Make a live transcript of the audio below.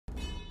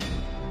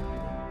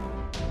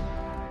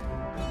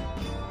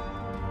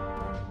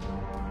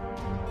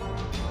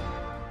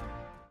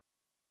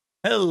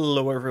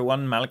Hello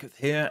everyone, Malakith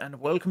here,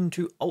 and welcome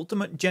to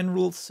Ultimate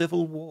General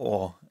Civil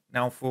War.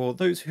 Now, for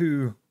those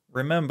who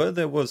remember,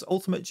 there was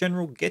Ultimate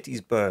General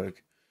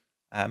Gettysburg,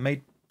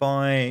 made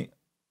by, I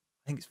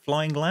think it's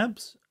Flying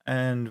Labs,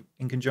 and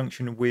in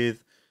conjunction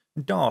with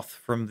Darth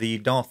from the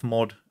Darth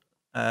mod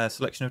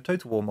selection of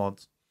Total War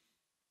mods.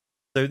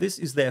 So this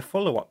is their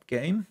follow-up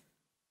game,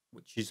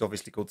 which is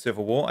obviously called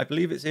Civil War. I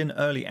believe it's in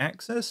early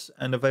access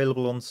and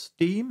available on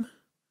Steam,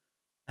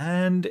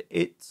 and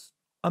it's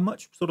a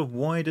much sort of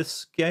wider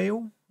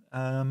scale,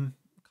 kind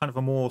of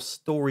a more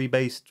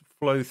story-based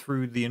flow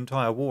through the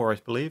entire war, I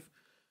believe.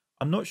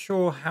 I'm not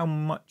sure how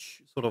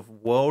much sort of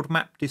world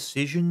map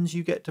decisions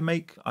you get to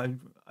make.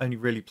 I've only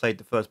really played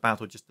the first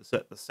battle just to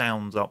set the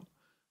sounds up,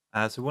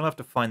 so we'll have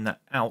to find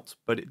that out,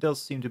 but it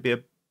does seem to be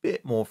a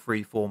bit more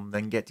freeform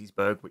than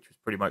Gettysburg, which was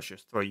pretty much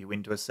just throw you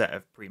into a set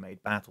of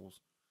pre-made battles.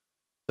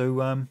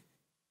 So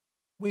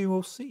we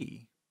will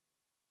see.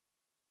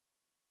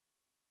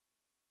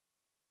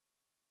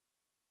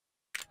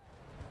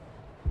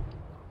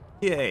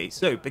 Yay,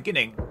 so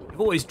beginning.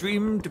 You've always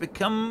dreamed to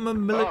become a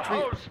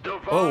military...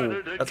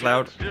 Oh, that's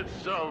loud.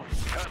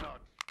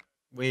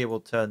 We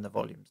will turn the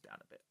volumes down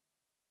a bit.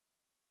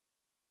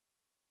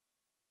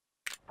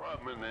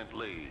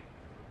 Permanently.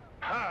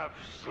 Half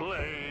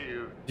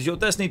slave. It is your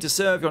destiny to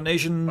serve your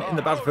nation in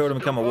the battlefield and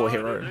become a war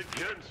hero.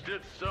 Against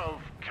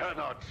itself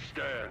cannot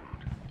stand.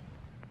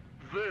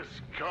 This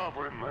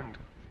government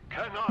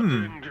cannot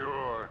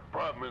endure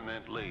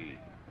permanently.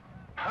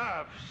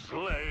 Half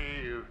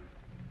slave.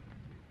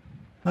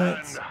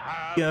 Let's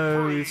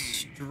go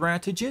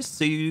strategist.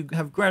 So you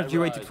have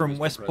graduated from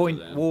West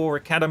Point War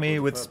Academy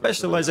with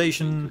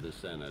specialization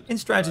in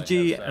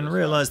strategy and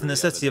realized the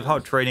necessity of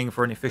hard training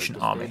for an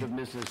efficient army. Of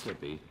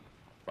Mississippi,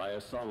 by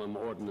a solemn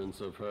ordinance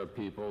of her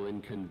people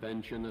in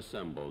convention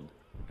assembled,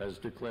 has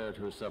declared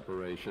her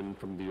separation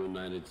from the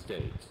United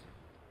States.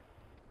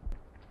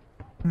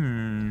 So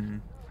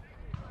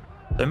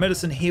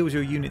medicine heals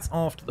your units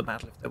after the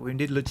battle if they're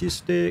wounded.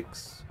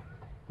 Logistics.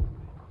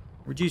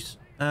 Reduce...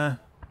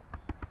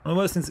 One of the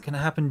worst things that can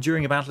happen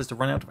during a battle is to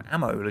run out of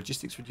ammo.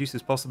 Logistics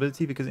reduces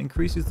possibility because it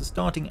increases the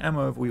starting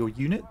ammo of all your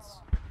units.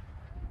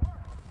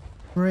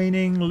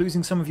 Training.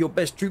 Losing some of your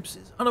best troops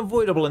is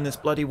unavoidable in this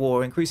bloody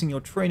war. Increasing your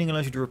training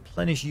allows you to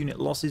replenish unit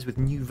losses with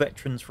new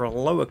veterans for a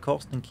lower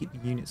cost and keep the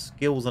unit's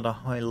skills at a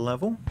high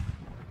level.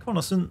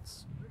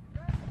 Reconnaissance.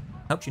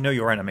 Helps you know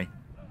your enemy.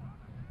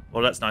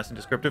 Well, that's nice and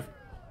descriptive.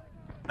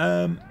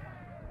 I'm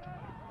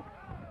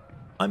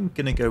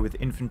going to go with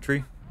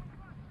infantry.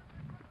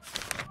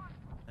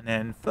 And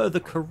then further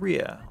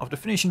career. After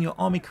finishing your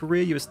army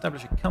career, you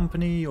establish a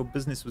company, your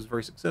business was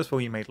very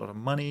successful, you made a lot of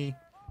money.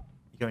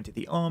 You go into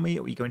the army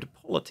or you go into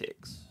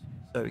politics.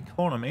 So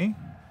economy.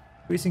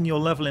 Increasing your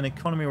level in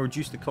economy will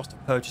reduce the cost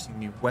of purchasing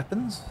new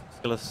weapons.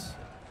 Skill is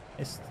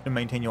to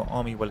maintain your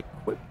army well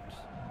equipped.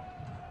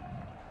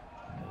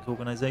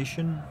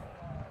 Organization.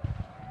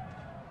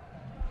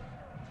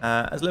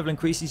 As level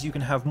increases, you can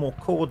have more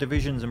core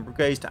divisions and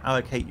brigades to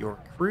allocate your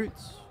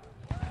recruits.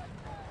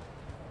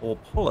 Or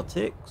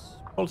politics.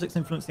 Politics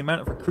influence the amount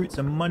of recruits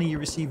and money you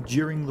receive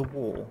during the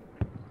war.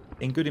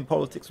 Being good in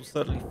politics will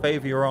certainly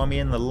favour your army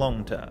in the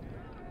long term.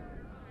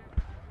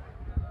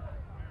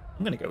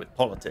 I'm going to go with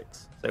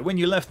politics. So when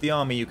you left the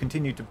army, you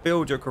continued to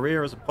build your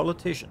career as a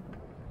politician.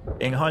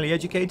 Being highly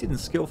educated and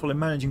skillful in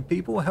managing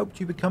people helped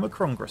you become a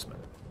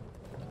congressman.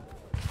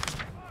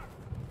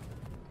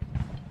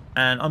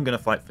 And I'm going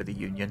to fight for the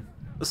Union.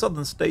 The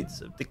southern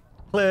states have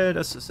declared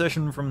a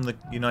secession from the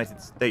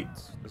United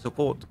States to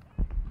support...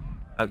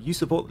 you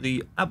support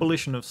the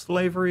abolition of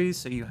slavery,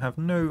 so you have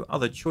no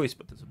other choice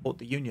but to support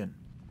the Union.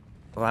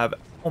 You'll have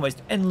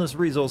almost endless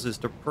resources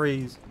to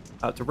raise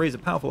a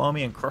powerful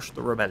army and crush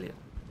the rebellion.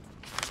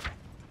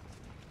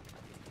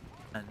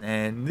 And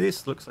then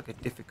this looks like a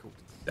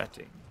difficulty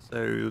setting.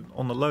 So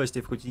on the lowest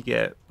difficulty you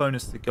get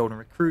bonus to golden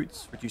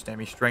recruits, reduced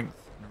enemy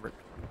strength, and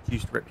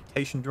reduced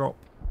reputation drop.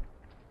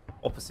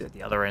 Opposite at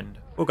the other end.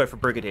 We'll go for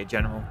Brigadier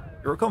General.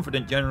 You're a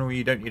confident general,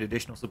 you don't need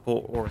additional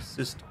support or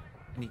assist of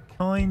any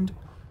kind.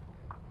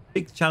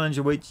 Big challenge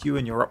awaits you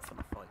and you're up for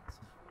the fight.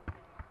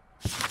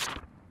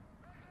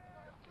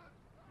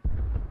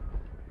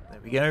 There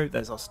we go,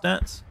 there's our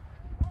stats.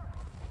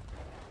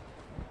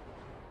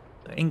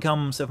 So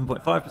income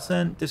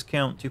 7.5%,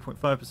 discount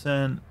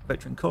 2.5%,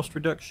 veteran cost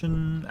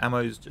reduction,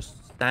 ammo's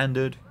just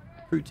standard,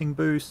 recruiting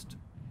boost,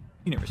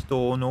 unit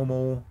restore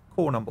normal,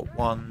 core number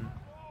 1,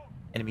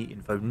 enemy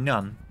info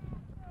none.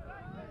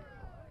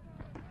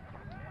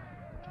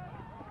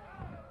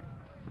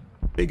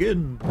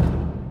 Begin!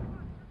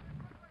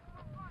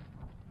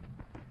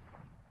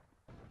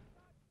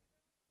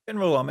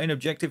 General, our main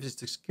objective is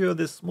to secure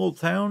this small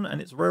town and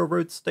its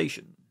railroad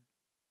station.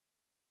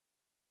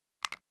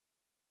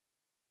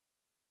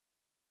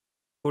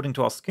 According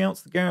to our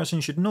scouts, the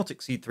garrison should not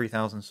exceed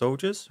 3,000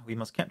 soldiers. We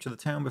must capture the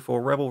town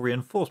before rebel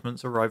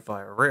reinforcements arrive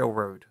via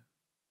railroad.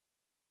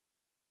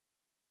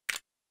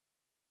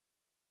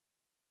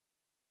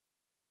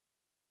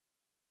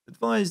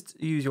 Advised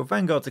to use your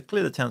vanguard to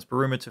clear the town's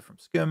perimeter from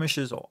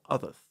skirmishers or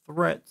other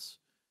threats.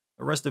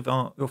 The rest of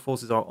your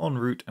forces are en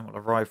route and will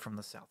arrive from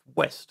the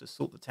southwest.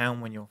 Assault the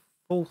town when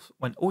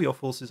all your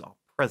forces are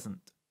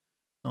present.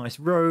 Nice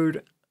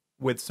road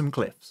with some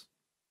cliffs.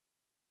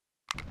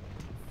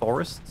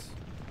 Forests.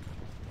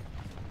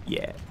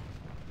 Yeah.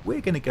 We're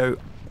going to go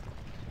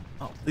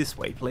up this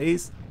way,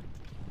 please.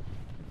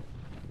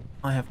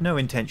 I have no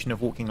intention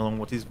of walking along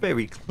what is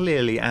very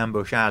clearly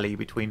ambush alley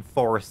between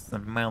forests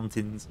and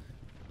mountains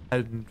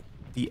and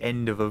the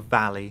end of a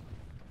valley.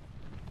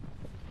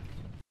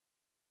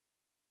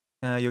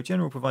 Your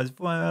general provides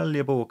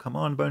valuable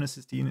command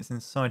bonuses to units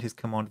inside his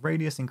command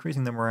radius,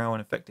 increasing their morale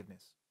and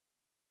effectiveness.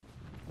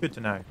 Good to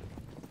know.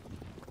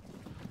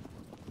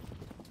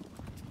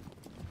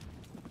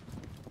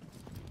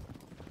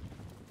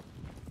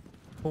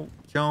 Halt,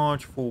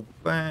 charge, fall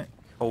back,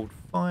 hold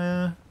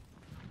fire.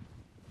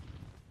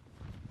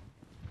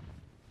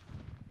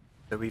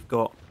 So we've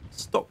got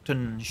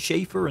Stockton,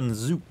 Schaefer, and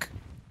Zook.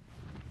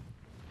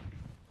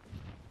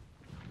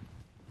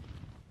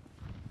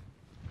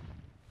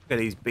 Look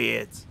at these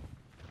beards.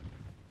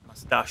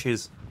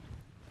 Mustaches.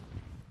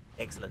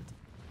 Excellent.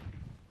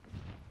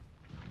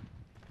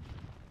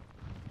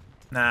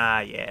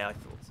 Nah, yeah, I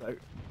thought so.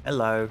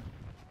 Hello.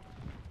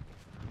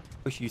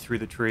 Push you through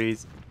the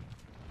trees.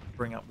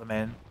 Bring up the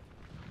men.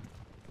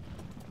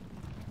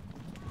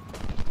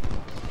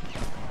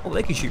 Oh,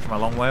 they can shoot from a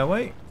long way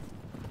away.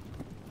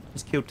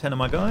 Just killed 10 of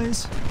my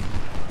guys.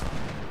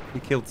 We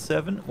killed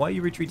 7. Why are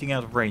you retreating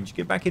out of range?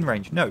 Get back in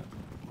range. No.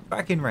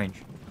 Back in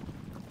range.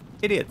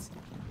 Idiots.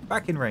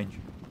 Back in range.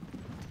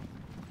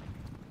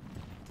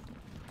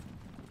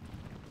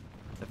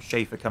 Have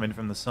Schaefer coming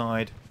from the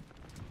side.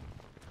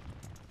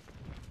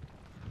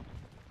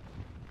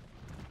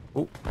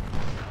 Oh.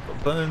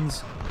 Got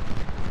Burns.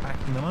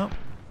 Backing them up.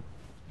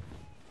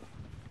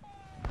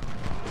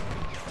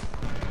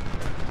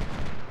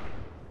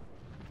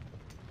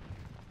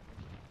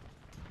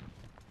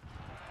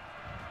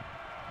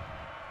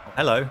 Oh,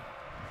 hello.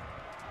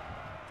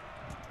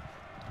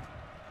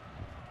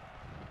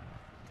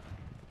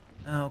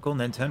 Oh, go on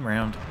then, turn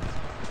round.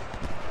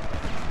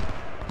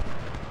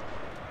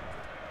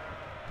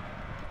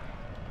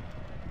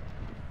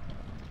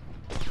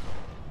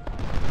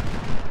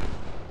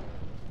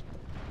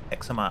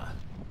 Exama.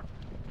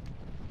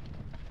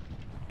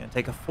 Gonna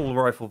take a full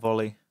rifle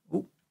volley.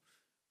 Ooh.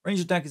 Range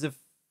attack is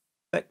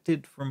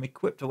affected from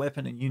equipped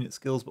weapon and unit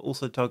skills, but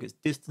also targets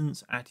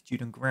distance,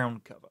 attitude, and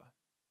ground cover.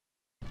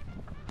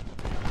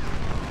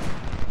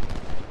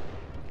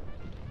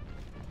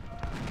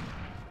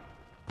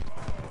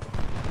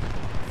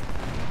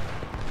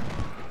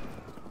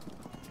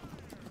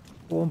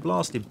 Go on,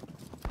 blast him.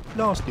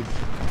 Blast him.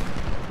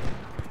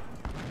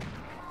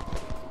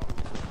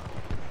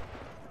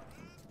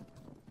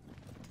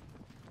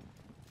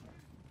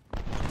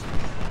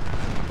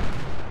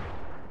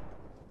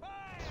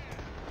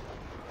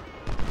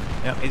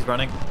 Yep, he's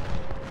running.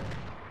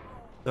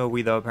 So are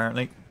we though,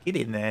 apparently. Get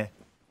in there.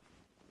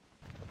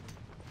 I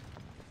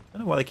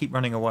don't know why they keep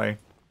running away.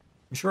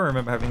 I'm sure I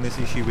remember having this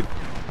issue with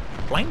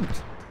flanked.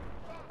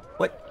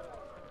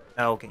 What?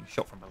 Oh, getting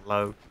shot from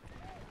below.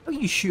 How can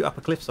you shoot up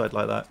a cliffside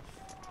like that?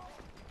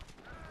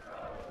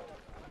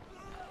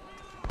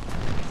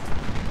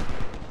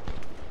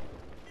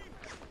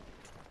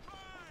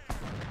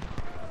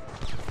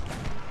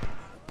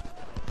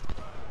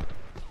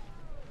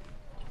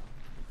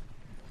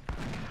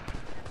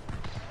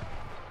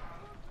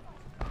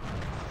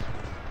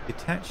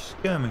 Detached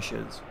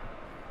skirmishers.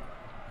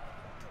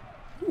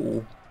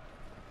 Ooh.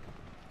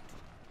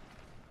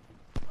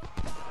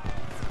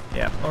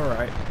 Yeah,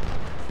 alright.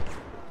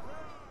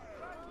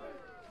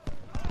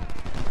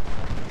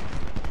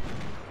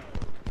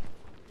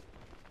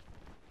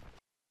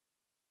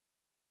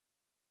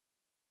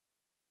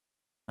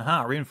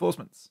 Aha,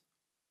 reinforcements.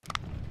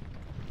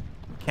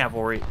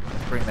 Cavalry,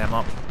 bring them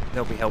up.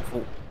 They'll be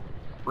helpful.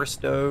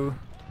 Bristow.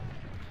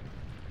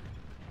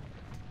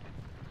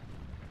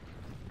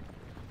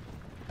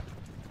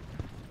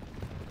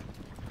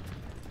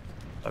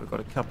 So we've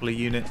got a couple of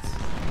units.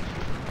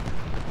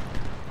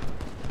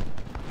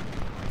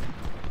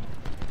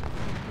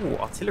 Ooh,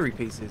 artillery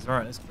pieces.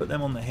 Alright, let's put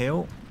them on the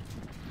hill.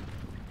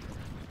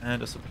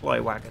 And a supply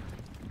wagon.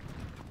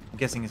 I'm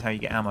guessing is how you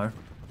get ammo.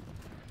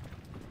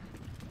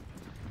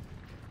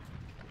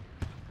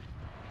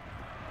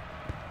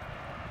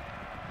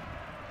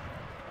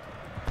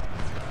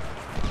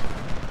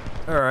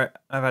 Alright,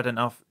 I've had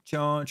enough.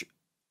 Charge.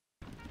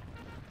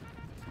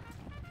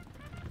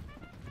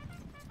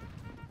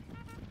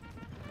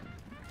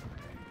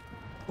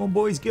 Come on,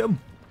 boys, get them.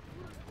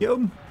 Get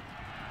them.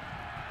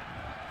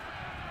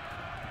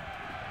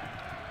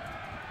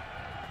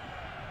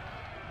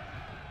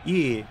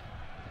 Yeah.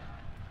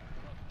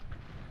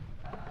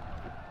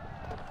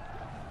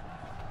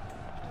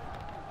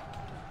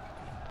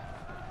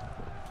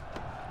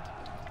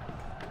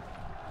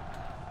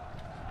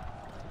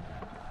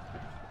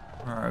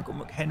 Alright, I've got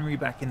McHenry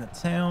back in the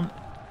town.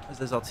 There's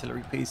those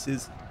artillery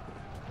pieces.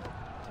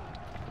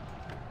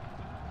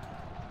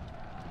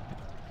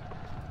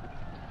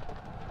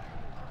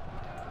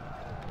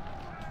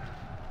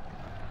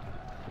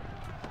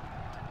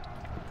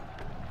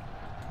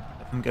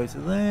 And go to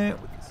there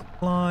with the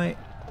supply.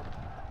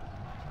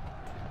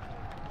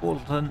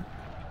 Waldton.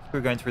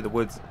 We're going through the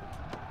woods.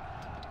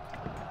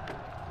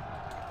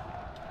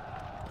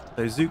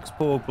 Those Zook's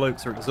poor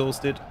blokes are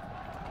exhausted.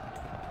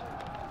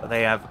 But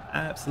they have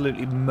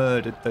absolutely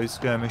murdered those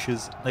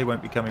skirmishers. They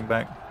won't be coming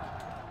back.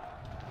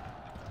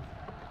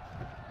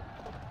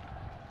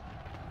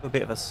 A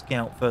bit of a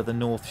scout further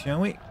north, shall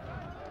we?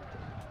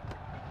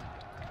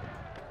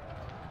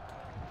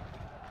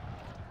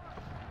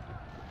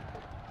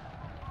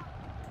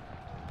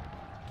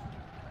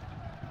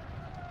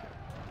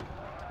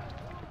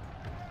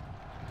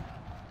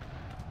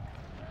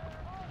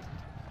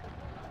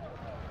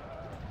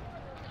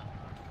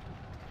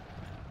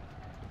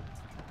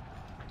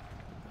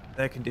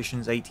 Their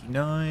condition's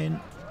 89.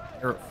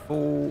 They're at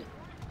 4.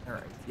 They're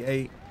at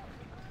 88.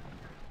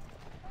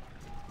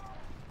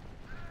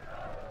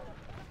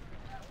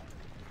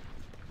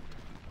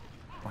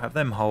 We'll have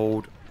them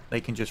hold.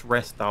 They can just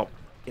rest up,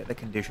 get the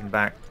condition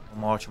back. We'll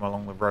march them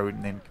along the road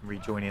and then can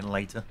rejoin in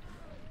later.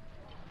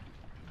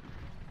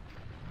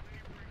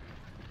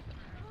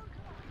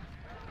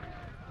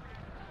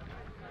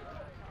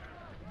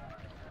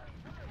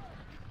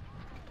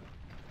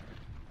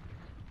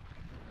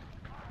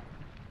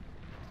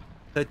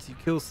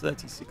 $30 kills,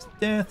 36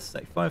 deaths,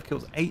 35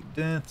 kills, 8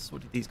 deaths.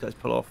 What did these guys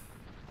pull off?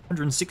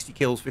 160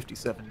 kills,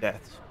 57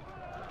 deaths.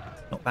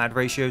 Not bad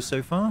ratios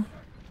so far.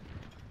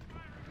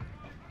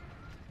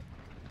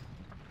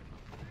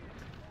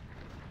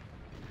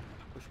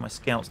 Push my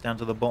scouts down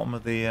to the bottom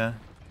of the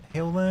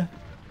hill there.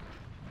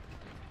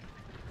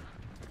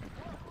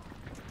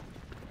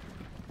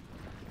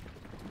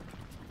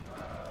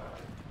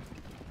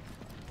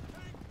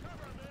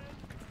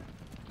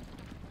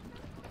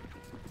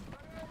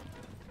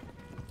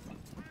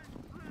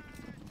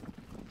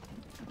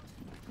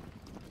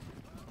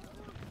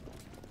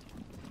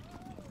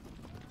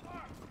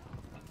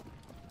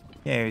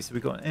 Yeah, so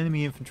we've got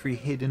enemy infantry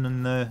hidden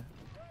in the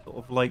sort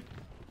of like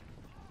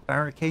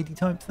barricadey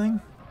type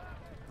thing.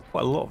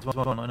 Quite a lot of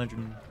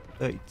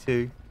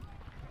 932.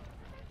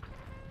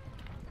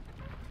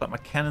 Like my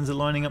cannons are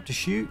lining up to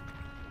shoot.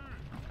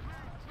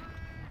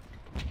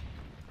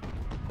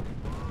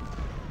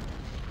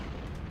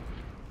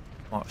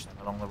 March them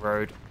along the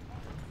road.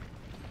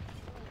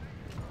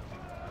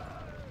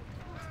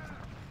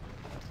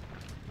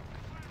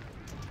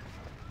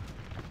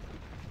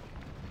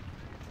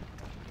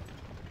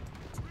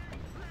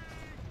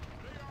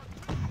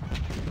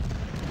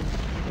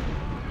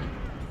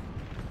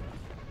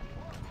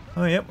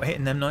 Oh yep, we're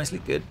hitting them nicely,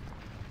 good.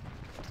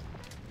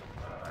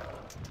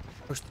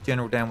 Push the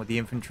general down with the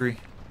infantry.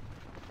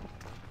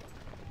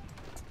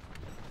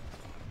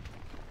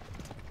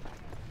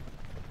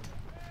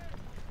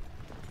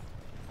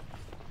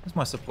 Where's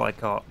my supply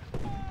cart?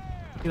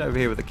 Get over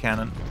here with the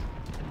cannon.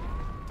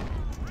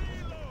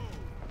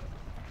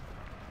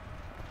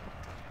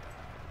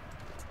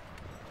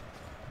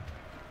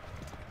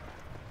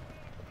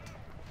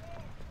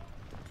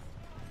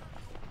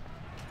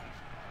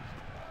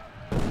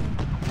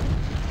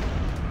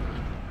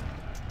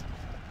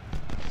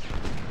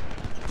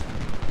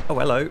 Oh,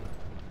 hello.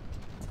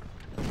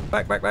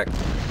 Back, back, back.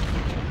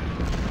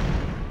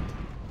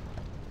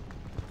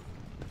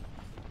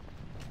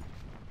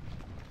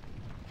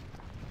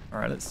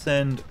 Alright, let's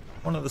send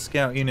one of the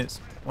scout units,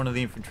 one of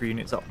the infantry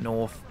units up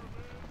north.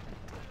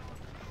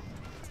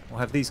 We'll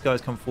have these guys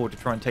come forward to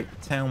try and take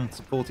the town,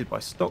 supported by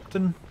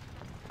Stockton.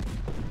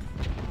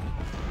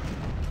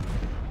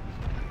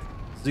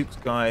 Zook's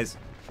guys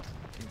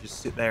can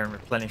just sit there and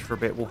replenish for a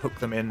bit. We'll hook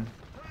them in.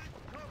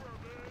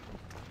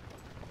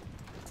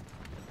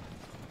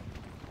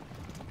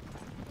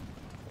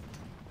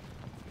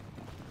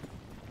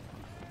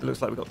 It looks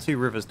like we've got 2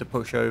 rivers to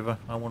push over.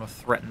 I want to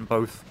threaten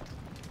both.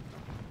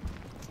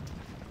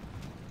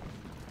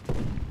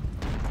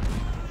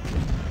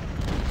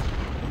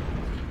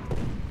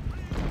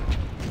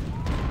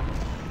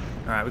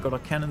 Alright, we've got our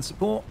cannon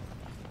support.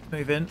 Let's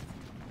move in.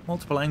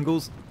 Multiple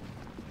angles.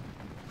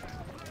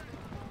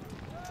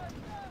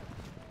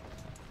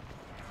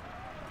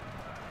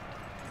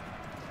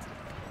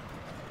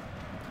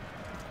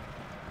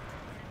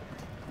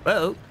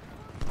 Well,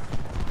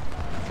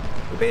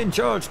 we're being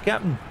charged,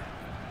 Captain.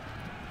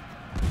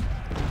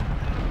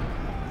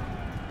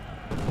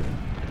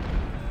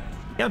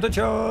 Counter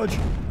charge!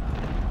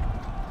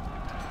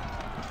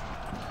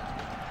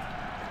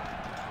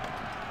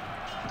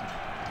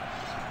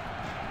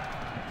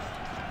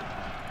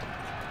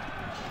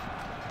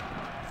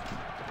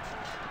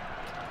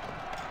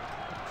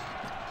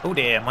 Oh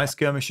dear, my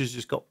skirmishers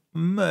just got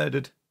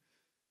murdered.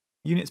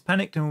 Units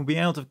panicked and will be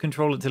out of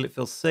control until it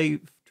feels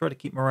safe. Try to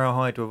keep morale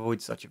high to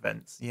avoid such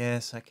events.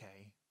 Yes,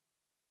 okay.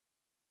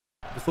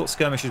 I thought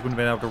skirmishers wouldn't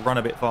have been able to run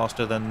a bit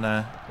faster than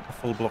a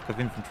full block of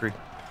infantry.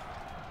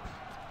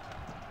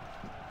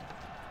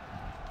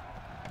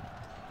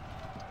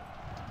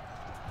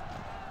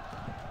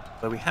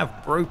 So we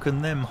have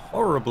broken them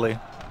horribly.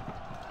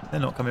 They're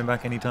not coming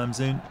back anytime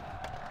soon.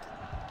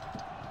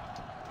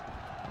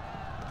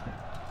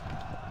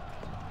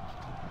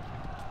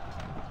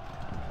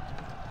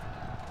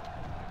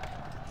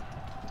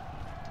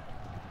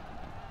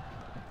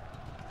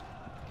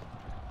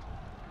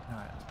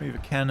 Alright, let's move a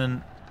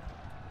cannon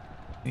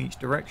in each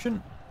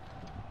direction.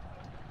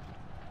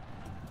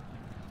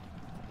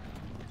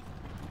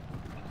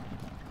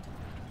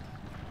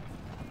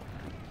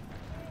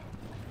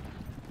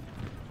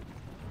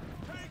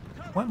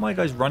 Why are my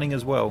guys running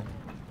as well?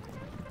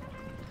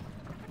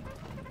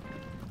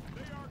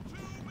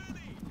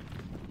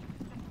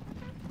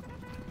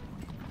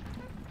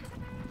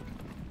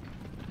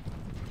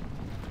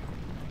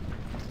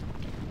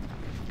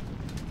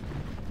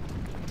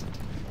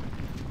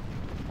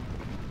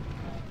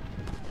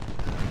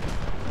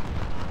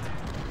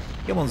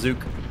 Come on, Zook.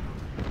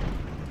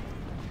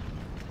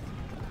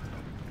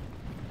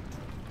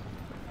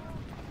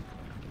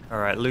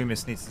 Alright,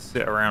 Loomis needs to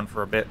sit around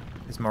for a bit.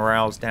 His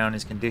morale's down,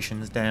 his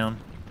condition's down.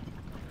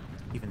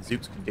 Even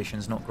Zook's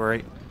condition's not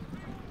great.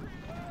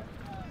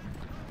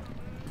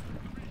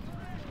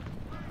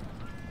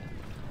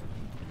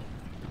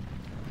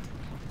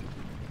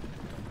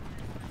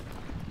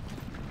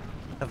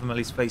 Have them at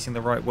least facing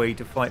the right way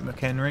to fight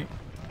McHenry.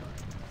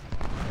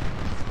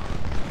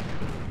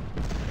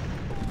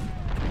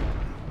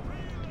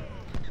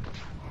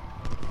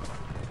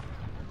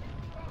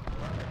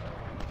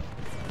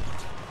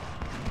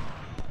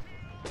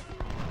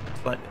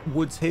 Like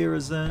Woods here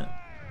is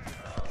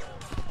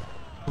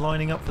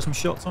lining up for some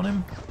shots on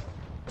him.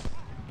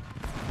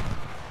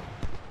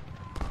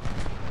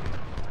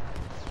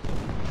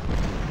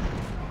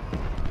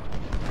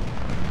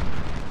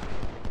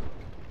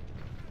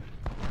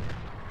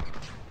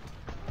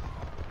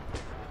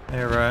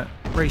 Their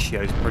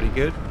ratio's pretty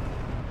good.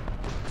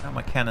 How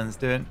my cannon's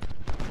doing?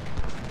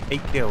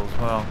 8 kills,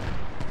 wow.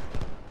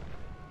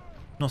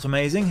 Not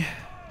amazing.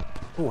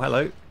 Oh,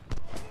 hello.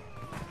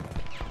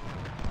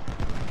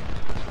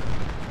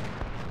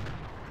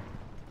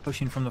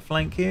 Pushing from the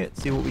flank here,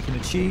 see what we can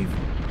achieve.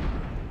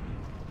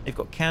 They've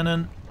got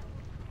cannon.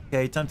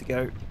 Okay, time to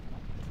go.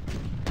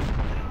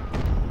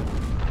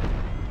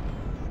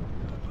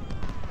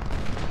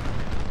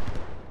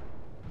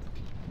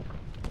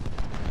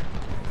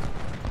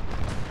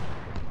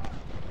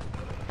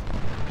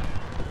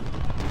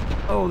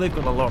 Oh, they've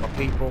got a lot of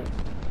people.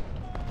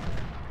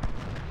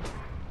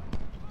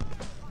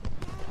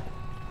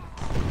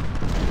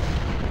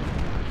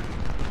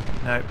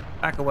 No,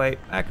 back away,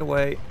 back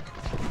away.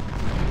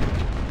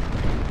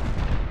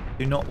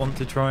 Do not want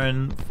to try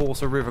and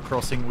force a river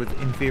crossing with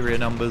inferior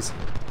numbers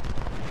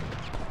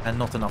and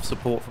not enough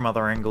support from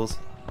other angles.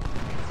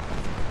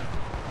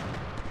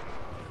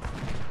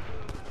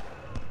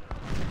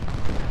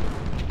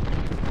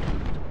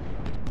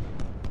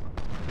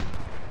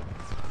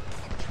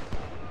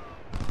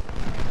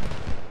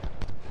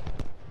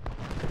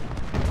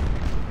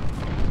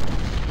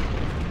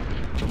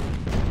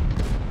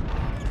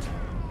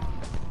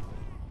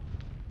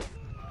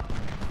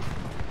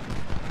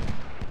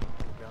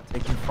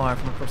 Taking fire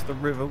from across the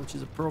river, which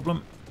is a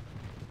problem.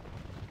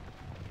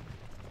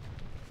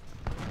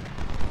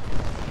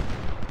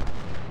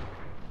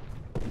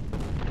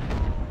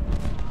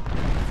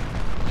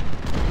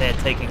 They're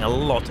taking a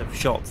lot of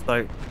shots,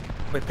 though.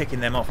 We're picking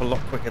them off a lot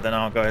quicker than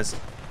our guys.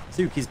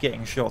 Zuki's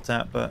getting shot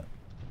at, but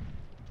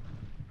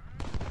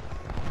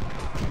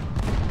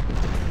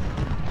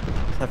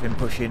let's have him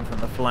push in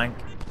from the flank.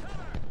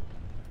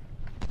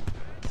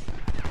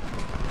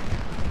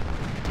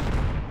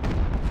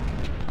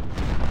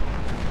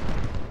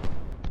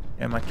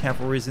 Yeah, my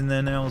cavalry's in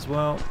there now as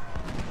well.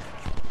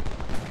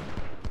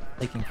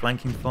 Taking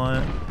flanking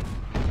fire.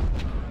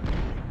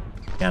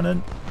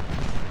 Cannon.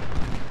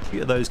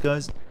 Shoot at those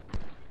guys.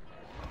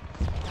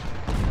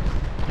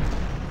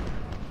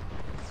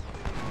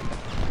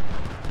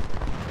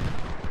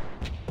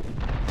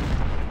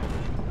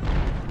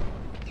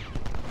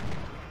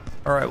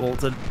 Alright,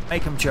 Walton.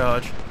 Make them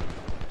charge.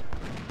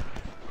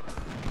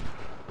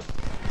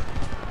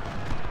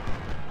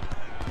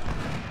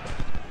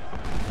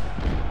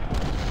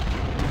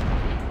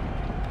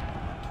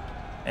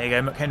 There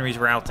you go, McHenry's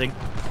routing.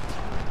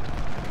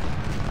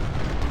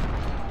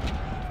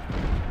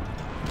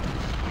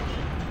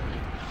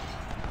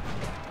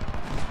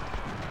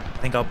 I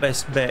think our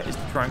best bet is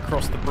to try and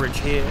cross the bridge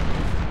here.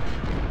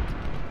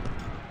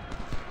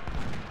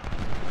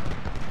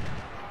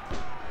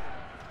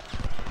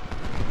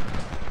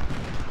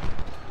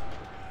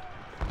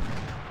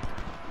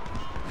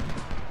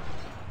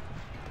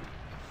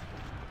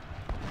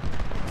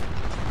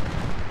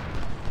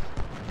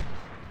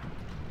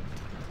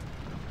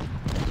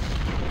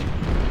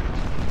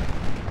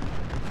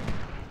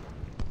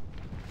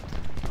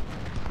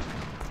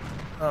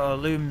 Oh,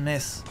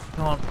 Luminous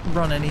can't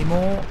run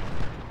anymore.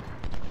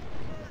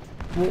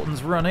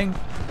 Wharton's running.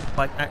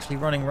 Like, actually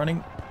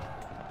running.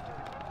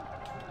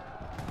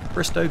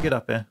 Bristow, get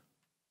up here.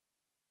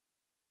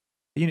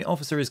 The unit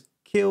officer is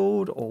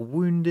killed or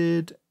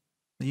wounded.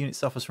 The unit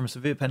suffers from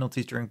severe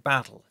penalties during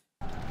battle.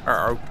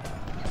 Uh-oh.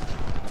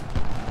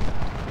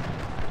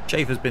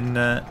 Schaefer's been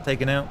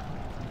taken out.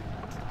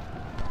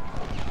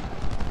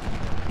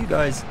 You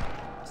guys,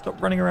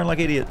 stop running around like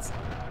idiots.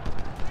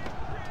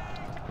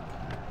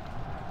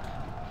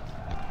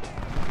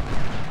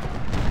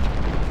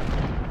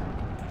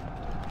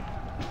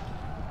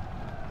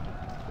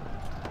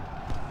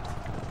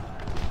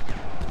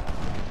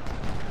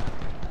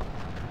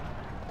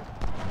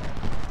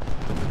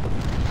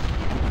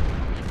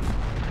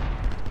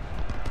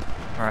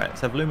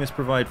 Let's have Loomis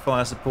provide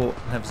fire support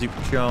and have Zook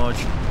charge.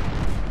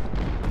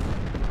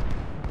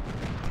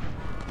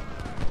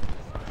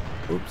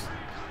 Oops.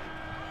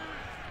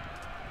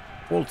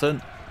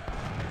 Walton.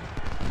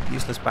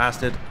 Useless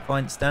bastard.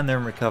 Fine, stand there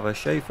and recover.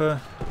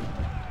 Schaefer.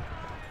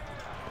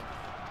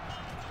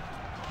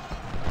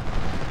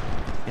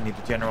 You need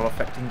the general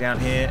affecting down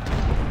here.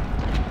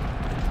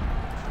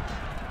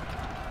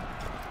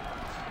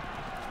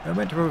 You're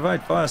meant to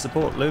provide fire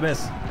support,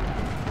 Loomis.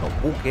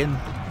 Not walk in.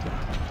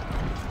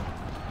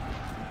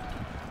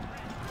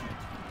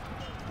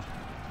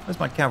 Where's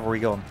my cavalry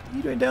gone? What are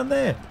you doing down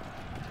there?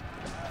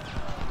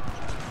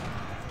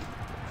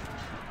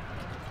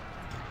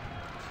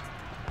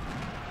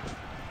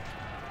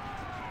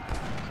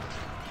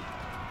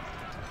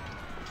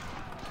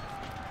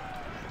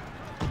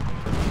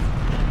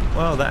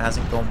 Well, that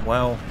hasn't gone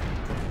well.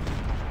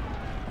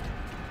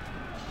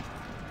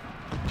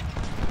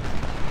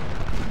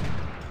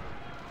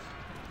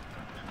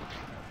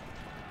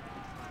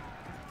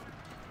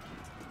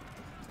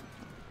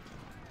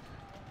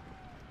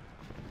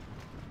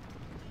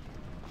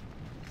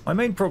 My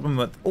main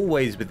problem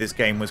always with this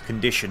game was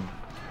condition.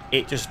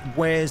 It just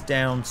wears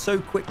down so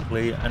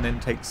quickly and then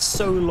takes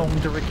so long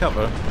to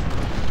recover.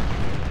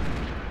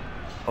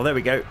 Oh, there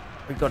we go.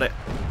 We got it.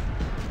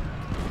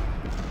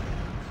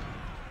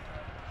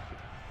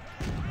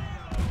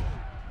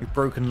 We've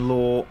broken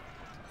law,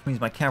 which means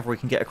my cavalry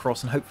can get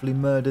across and hopefully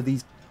murder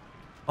these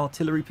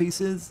artillery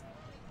pieces.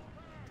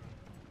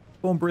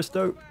 Go on,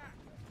 Bristow.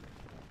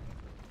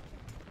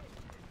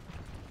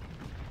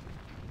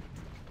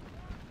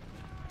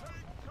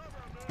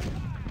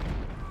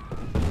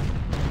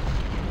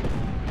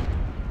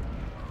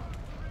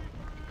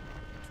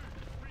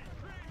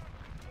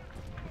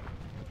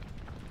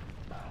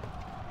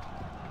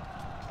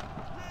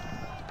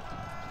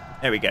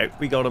 There we go.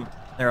 We got them.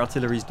 Their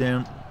artillery's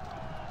down.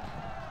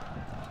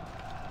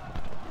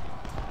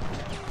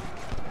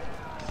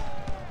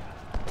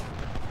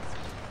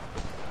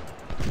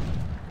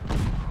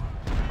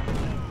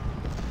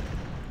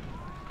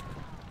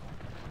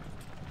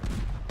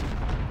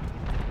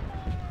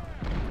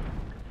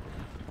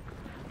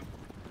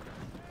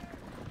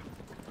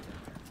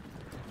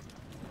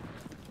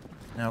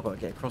 Now I've got to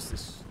get across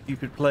this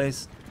stupid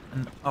place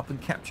and up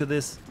and capture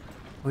this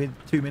with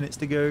 2 minutes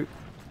to go.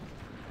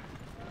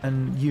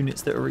 And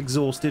units that are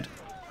exhausted.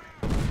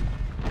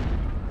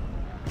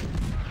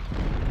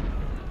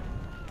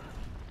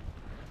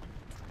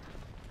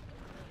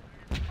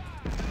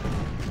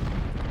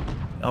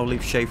 I'll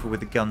leave Schaefer with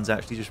the guns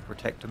actually, just to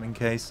protect them in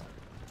case.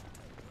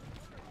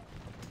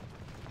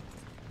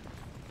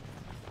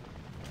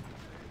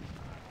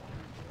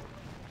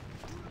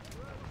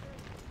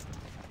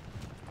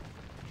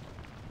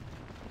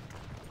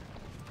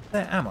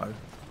 Their ammo.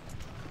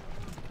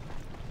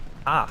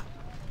 Ah.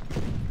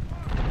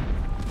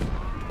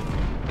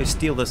 They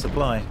steal the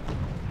supply.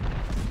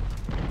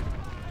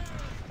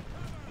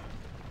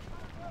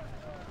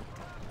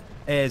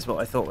 Here's what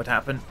I thought would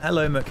happen.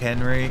 Hello,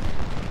 McHenry.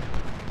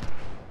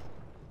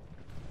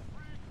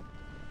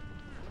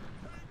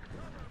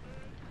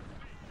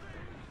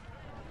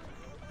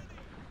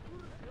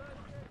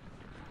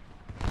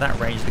 That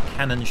range, the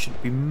cannon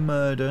should be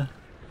murder.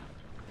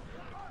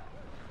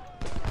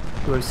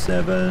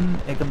 207.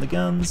 Here come the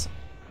guns.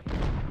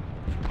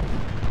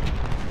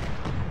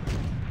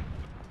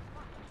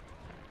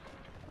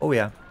 Oh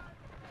yeah.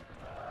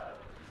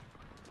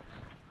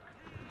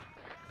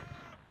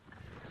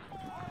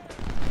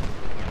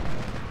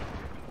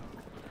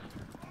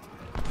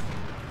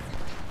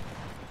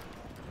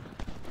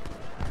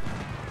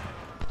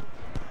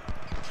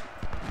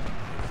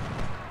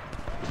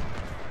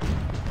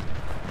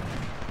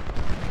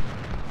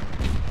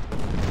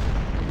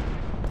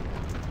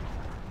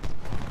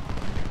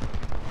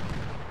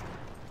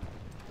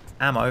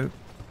 Ammo.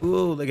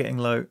 Ooh, they're getting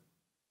low.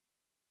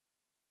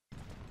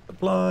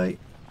 Supply.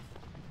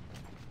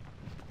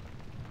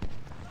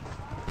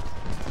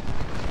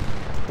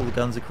 Pull the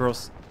guns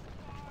across.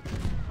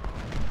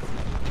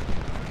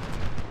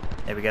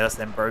 There we go, that's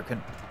them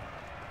broken.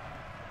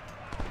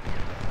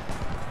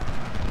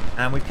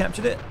 And we've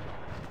captured it.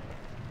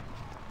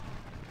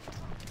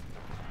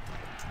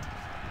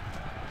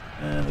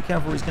 And the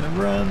cavalry's going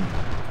to run.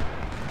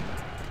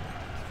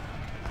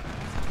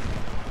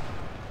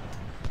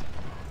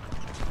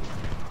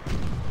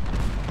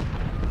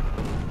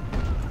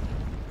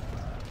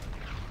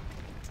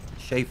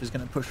 Schaefer's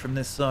going to push from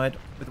this side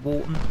with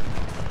Walton.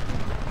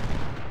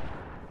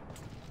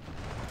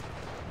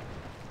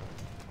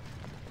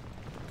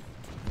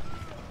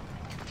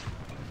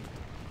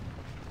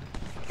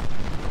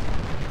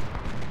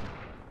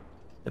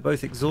 They're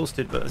both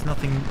exhausted, but there's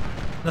nothing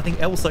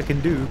else I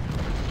can do.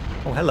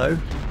 Oh, hello.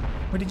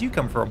 Where did you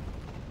come from?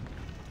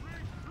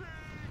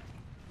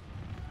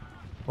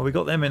 Well, we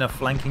got them in a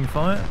flanking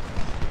fire.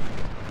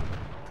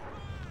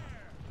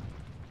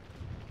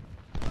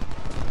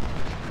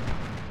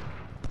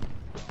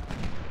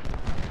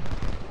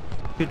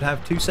 Could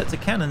have 2 sets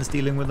of cannons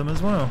dealing with them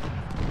as well.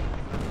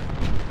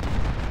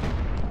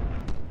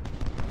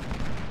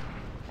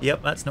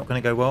 Yep, that's not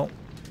going to go well.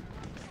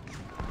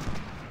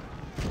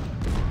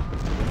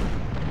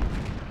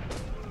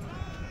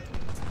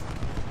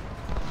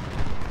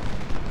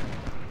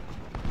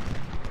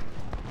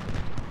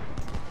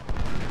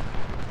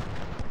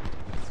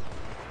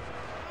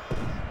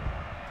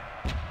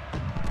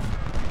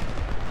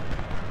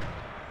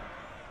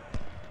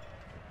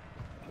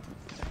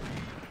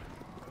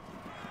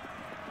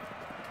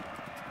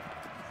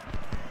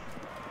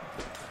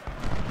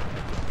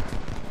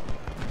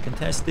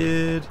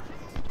 contested.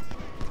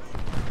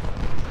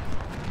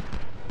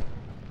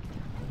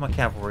 Where's my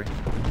cavalry?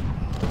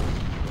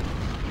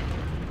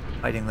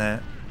 Hiding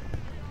there.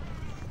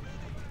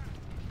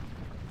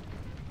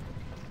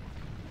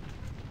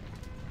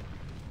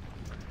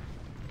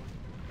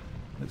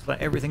 Looks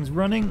like everything's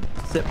running,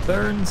 except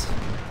Burns.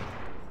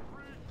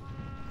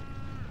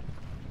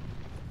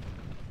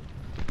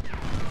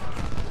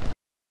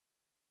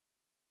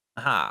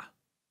 Aha,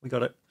 we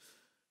got it.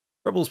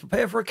 Rebels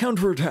prepare for a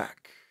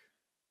counterattack.